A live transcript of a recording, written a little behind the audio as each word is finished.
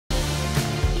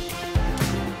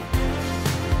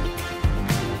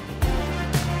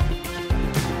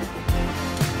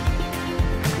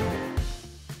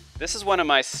This is one of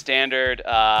my standard,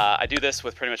 I do this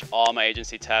with pretty much all my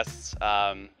agency tests.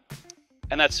 And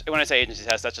that's, when I say agency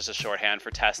tests, that's just a shorthand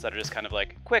for tests that are just kind of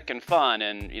like quick and fun,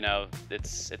 and you know,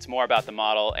 it's more about the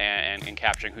model and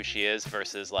capturing who she is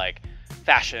versus like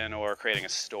fashion or creating a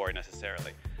story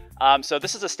necessarily. So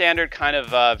this is a standard kind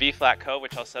of V-flat cove,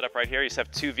 which I'll set up right here. You just have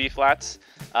two V-flats,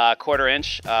 a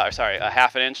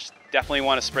half an inch. Definitely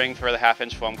want a spring for the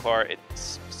half-inch foam core.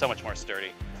 It's so much more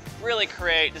sturdy. Really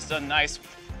create just a nice,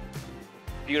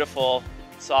 beautiful,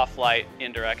 soft light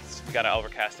indirect. We got an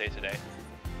overcast day today.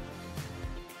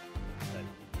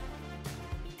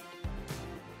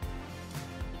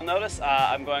 Notice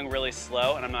I'm going really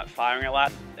slow and I'm not firing a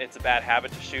lot. It's a bad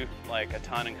habit to shoot like a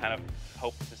ton and kind of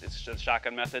hope, it's just a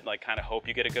shotgun method, like kind of hope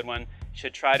you get a good one. You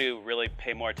should try to really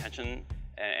pay more attention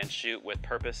and shoot with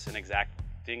purpose and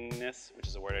exactingness, which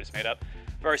is a word I just made up,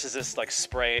 versus this like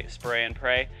spray and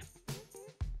pray.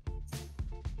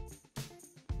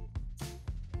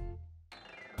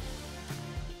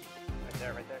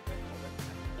 Right there.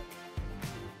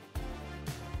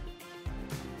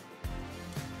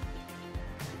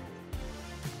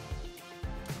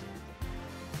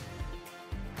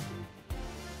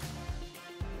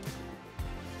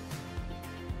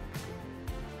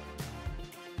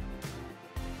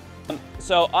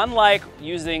 So unlike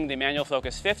using the manual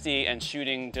focus 50 and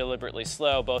shooting deliberately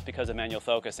slow, both because of manual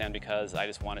focus and because I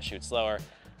just want to shoot slower,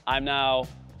 I'm now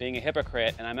being a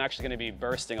hypocrite and I'm actually going to be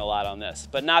bursting a lot on this.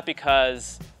 But not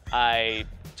because I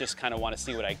just kind of want to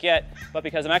see what I get, but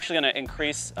because I'm actually going to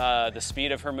increase the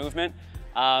speed of her movement.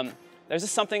 There's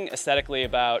just something aesthetically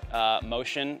about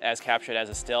motion as captured as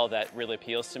a still that really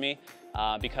appeals to me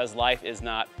because life is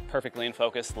not perfectly in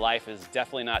focus. Life is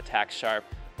definitely not tack sharp.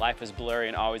 Life is blurry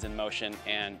and always in motion,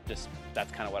 and just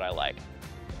that's kind of what I like.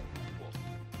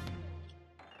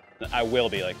 I will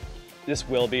be like, this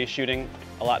will be shooting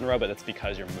a lot in a row, but that's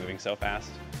because you're moving so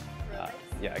fast.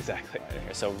 Yeah, exactly.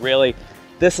 So really,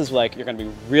 this is like, you're gonna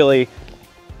be really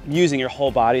using your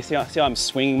whole body. See how I'm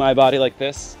swinging my body like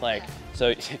this? Like,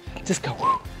 so just go,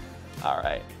 whoo. All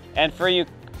right. And for you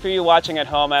watching at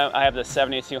home, I have the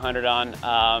 7200 on,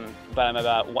 but I'm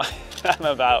about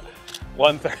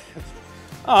 130.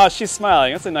 Oh, she's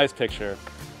smiling. That's a nice picture.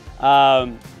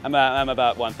 I'm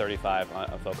about 135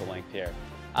 on focal length here.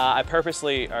 I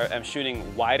purposely am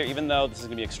shooting wider, even though this is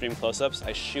gonna be extreme close-ups.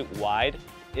 I shoot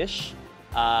wide-ish,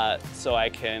 so I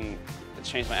can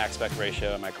change my aspect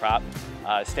ratio and my crop.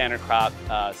 Standard crop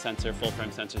sensor, full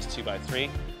frame sensor is 2x3.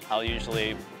 I'll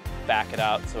usually back it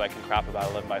out so I can crop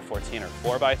about 11x14 or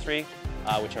 4x3,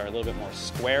 which are a little bit more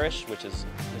squarish, which is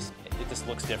it just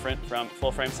looks different from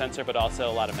full frame sensor, but also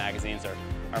a lot of magazines are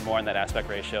more in that aspect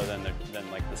ratio than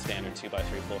like the standard 2x3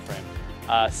 full frame.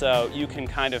 So you can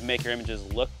kind of make your images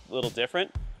look a little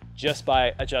different just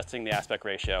by adjusting the aspect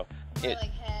ratio. Like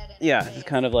head and yeah, face. just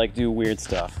kind of like do weird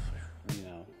stuff, you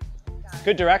know.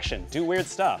 Good direction, do weird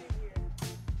stuff.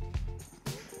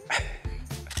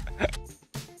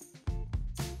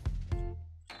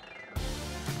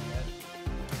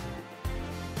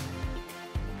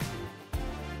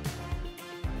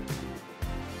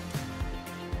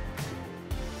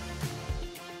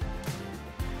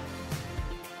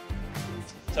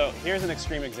 So here's an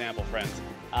extreme example, friends.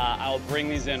 I'll bring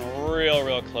these in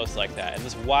real close like that, and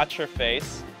just watch her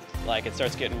face. Like it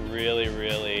starts getting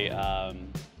really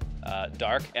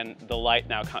dark, and the light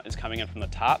now is coming in from the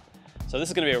top. So this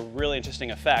is going to be a really interesting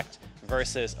effect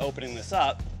versus opening this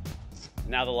up.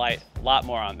 Now the light, a lot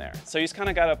more on there. So you just kind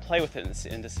of got to play with it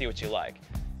and to see what you like.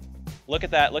 Look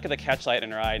at that. Look at the catch light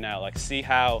in her eye now. Like see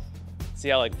how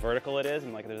like vertical it is,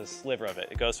 and like there's a sliver of it.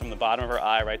 It goes from the bottom of her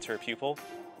eye right to her pupil.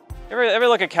 Ever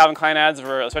look at Calvin Klein ads,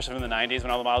 especially from the 90s,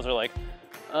 when all the models are like,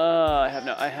 I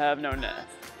have no neck.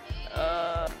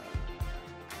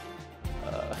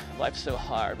 Life's so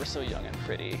hard. We're so young and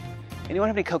pretty. Anyone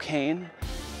have any cocaine?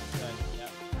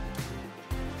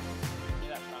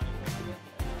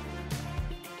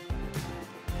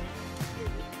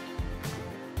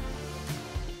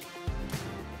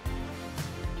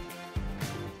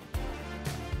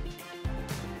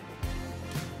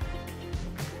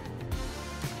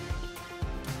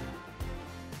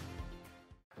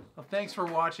 Well, thanks for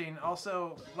watching.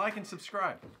 Also, like and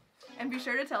subscribe. And be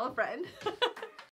sure to tell a friend.